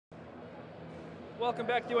Welcome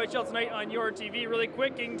back to OHL Tonight on your TV. Really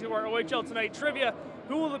quick, getting to our OHL Tonight trivia.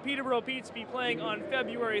 Who will the Peterborough Petes be playing on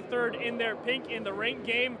February 3rd in their Pink in the Rink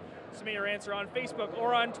game? Submit your answer on Facebook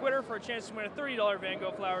or on Twitter for a chance to win a $30 Van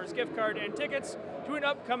Gogh Flowers gift card and tickets to an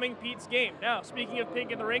upcoming Petes game. Now, speaking of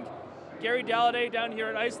Pink in the Rink, Gary Dalliday down here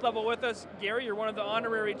at ice level with us. Gary, you're one of the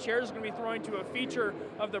honorary chairs. Going to be throwing to a feature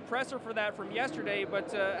of the presser for that from yesterday,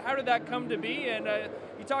 but how did that come to be? And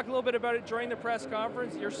you talked a little bit about it during the press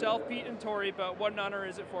conference, yourself, Pete, and Tori, but what an honor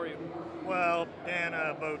is it for you? Well, Dan,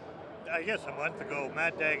 about, I guess a month ago,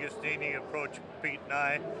 Matt D'Agostini approached Pete and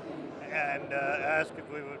I and asked if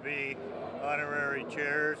we would be honorary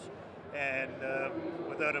chairs, and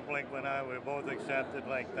without a blink of an eye, we both accepted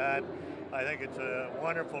like that. I think it's a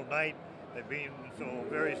wonderful night. They've been so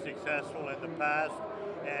very successful in the past,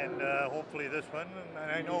 and hopefully this one, and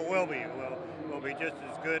I know will be just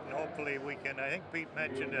as good, and hopefully we can, I think Pete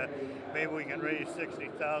mentioned maybe we can raise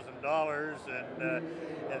 $60,000, and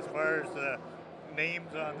as far as the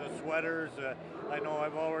names on the sweaters, I know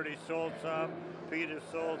I've already sold some, Pete has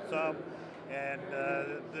sold some, and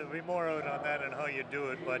there'll be more out on that and how you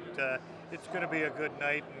do it, but it's going to be a good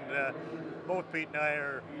night, and both Pete and I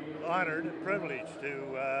are honored and privileged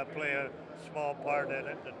to play a small part in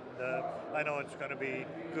it, and I know it's going to be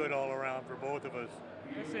good all around for both of us.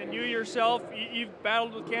 And you yourself, you've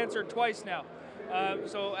battled with cancer twice now.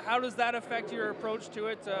 So how does that affect your approach to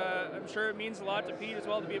it? I'm sure it means a lot to Pete as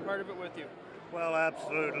well to be a part of it with you. Well,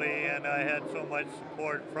 absolutely, and I had so much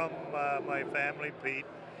support from my family, Pete,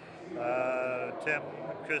 Tim,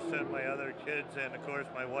 Kristen, my other kids, and of course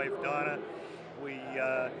my wife Donna. We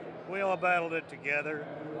all battled it together,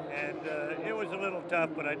 and it was a little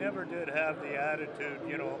tough, but I never did have the attitude,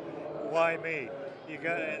 you know, why me? You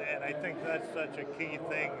got, and I think that's such a key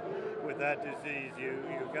thing with that disease. You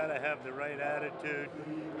got to have the right attitude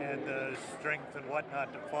and the strength and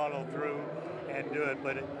whatnot to follow through and do it.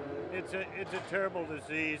 But it's a terrible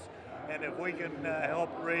disease, and if we can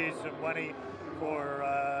help raise some money for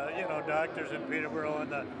you know, doctors in Peterborough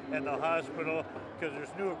and the hospital, because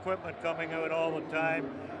there's new equipment coming out all the time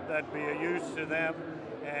that'd be a use to them,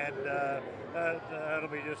 and that'll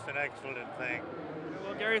be just an excellent thing.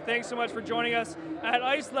 Well, Gary, thanks so much for joining us at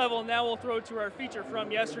ice level. Now we'll throw to our feature from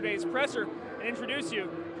yesterday's presser and introduce you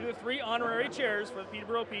to the 3 honorary chairs for the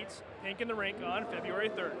Peterborough Petes Pink in the Rink on February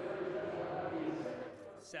 3rd.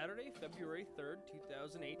 Saturday, February 3rd,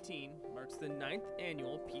 2018 marks the 9th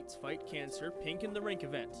annual Petes Fight Cancer Pink in the Rink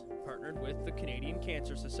event, partnered with the Canadian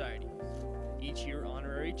Cancer Society. Each year,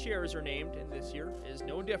 honorary chairs are named, and this year is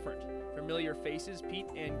no different. Familiar faces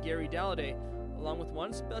Pete and Gary Dalliday, along with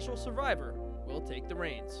one special survivor, will take the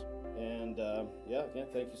reins. And yeah, again,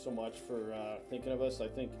 thank you so much for thinking of us. I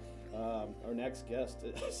think our next guest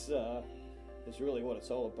is really what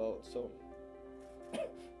it's all about. So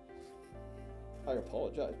I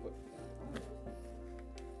apologize, but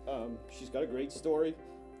she's got a great story,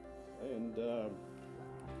 and we'll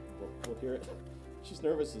hear it. She's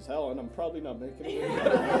nervous as hell, and I'm probably not making it.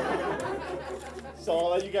 So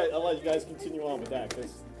I'll let you guys continue on with that,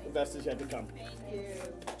 because the best is yet to come. Thank you.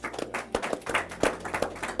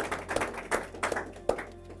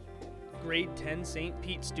 Grade 10 St.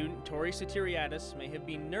 Pete student Tori Sotiriadis may have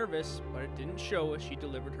been nervous, but it didn't show as she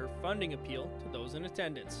delivered her funding appeal to those in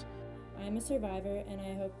attendance. I'm a survivor, and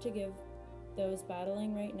I hope to give those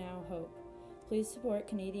battling right now hope. Please support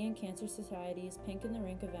Canadian Cancer Society's Pink in the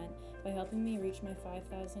Rink event by helping me reach my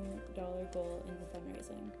 $5,000 goal in the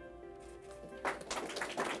fundraising.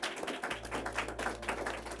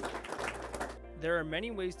 There are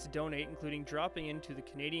many ways to donate, including dropping into the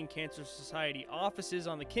Canadian Cancer Society offices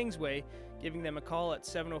on the Kingsway, giving them a call at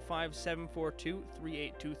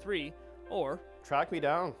 705-742-3823, or Track me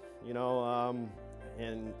down, you know,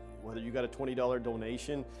 and whether you got a $20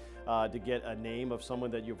 donation to get a name of someone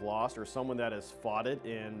that you've lost or someone that has fought it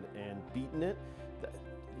and beaten it,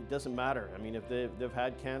 it doesn't matter. I mean, if they've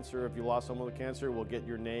had cancer, if you lost someone with cancer, we'll get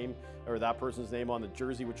your name or that person's name on the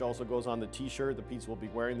jersey, which also goes on the t-shirt. The Petes will be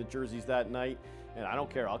wearing the jerseys that night, and I don't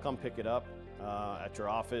care. I'll come pick it up at your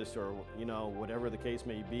office, or, you know, whatever the case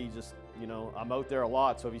may be. Just, you know, I'm out there a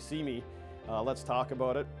lot, so if you see me, let's talk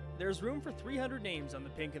about it. There's room for 300 names on the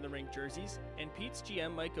Pink in the Rink jerseys, and Pete's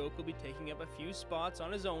GM Mike Oak will be taking up a few spots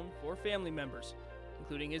on his own for family members,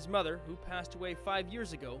 including his mother, who passed away 5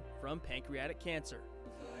 years ago from pancreatic cancer.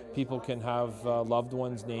 People can have loved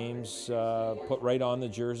ones' names put right on the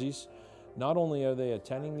jerseys. Not only are they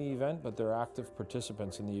attending the event, but they're active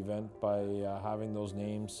participants in the event by having those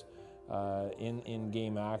names in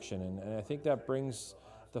game action. And I think that brings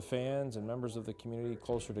the fans and members of the community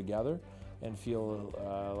closer together and feel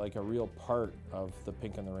like a real part of the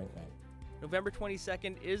Pink in the Rink night. November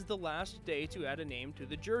 22nd is the last day to add a name to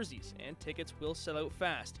the jerseys, and tickets will sell out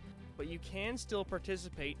fast. But you can still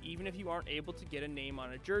participate even if you aren't able to get a name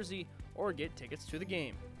on a jersey or get tickets to the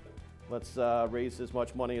game. Let's raise as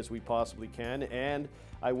much money as we possibly can, and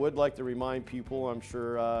I would like to remind people, I'm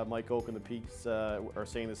sure Mike Oak and the Peaks are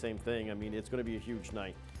saying the same thing. I mean, it's going to be a huge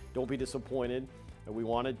night. Don't be disappointed. We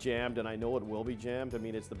want it jammed, and I know it will be jammed. I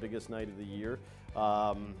mean, it's the biggest night of the year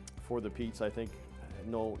for the Peaks. I think,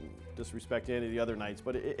 no disrespect to any of the other nights,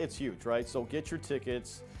 but it's huge, right? So get your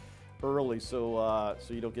tickets early so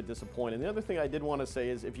you don't get disappointed. And the other thing I did want to say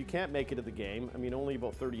is if you can't make it to the game, I mean, only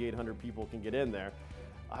about 3,800 people can get in there.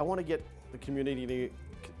 I want to get the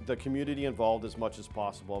community involved as much as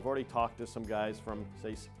possible. I've already talked to some guys from,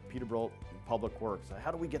 say, Peterborough Public Works.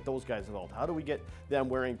 How do we get those guys involved? How do we get them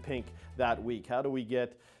wearing pink that week? How do we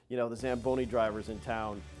get, you know, the Zamboni drivers in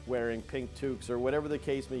town wearing pink toques or whatever the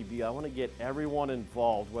case may be? I want to get everyone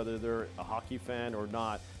involved, whether they're a hockey fan or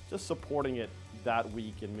not, just supporting it that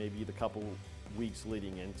week and maybe the couple weeks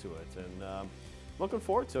leading into it. And looking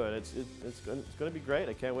forward to it. It's going to be great.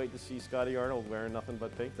 I can't wait to see Scotty Arnold wearing nothing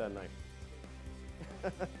but pink that night.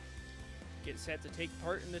 Get set to take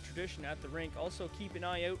part in the tradition at the rink. Also keep an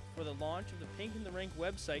eye out for the launch of the Pink in the Rink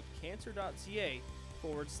website,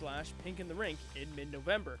 cancer.ca/Pink in the Rink in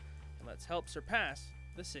mid-November. And let's help surpass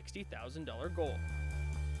the $60,000 goal.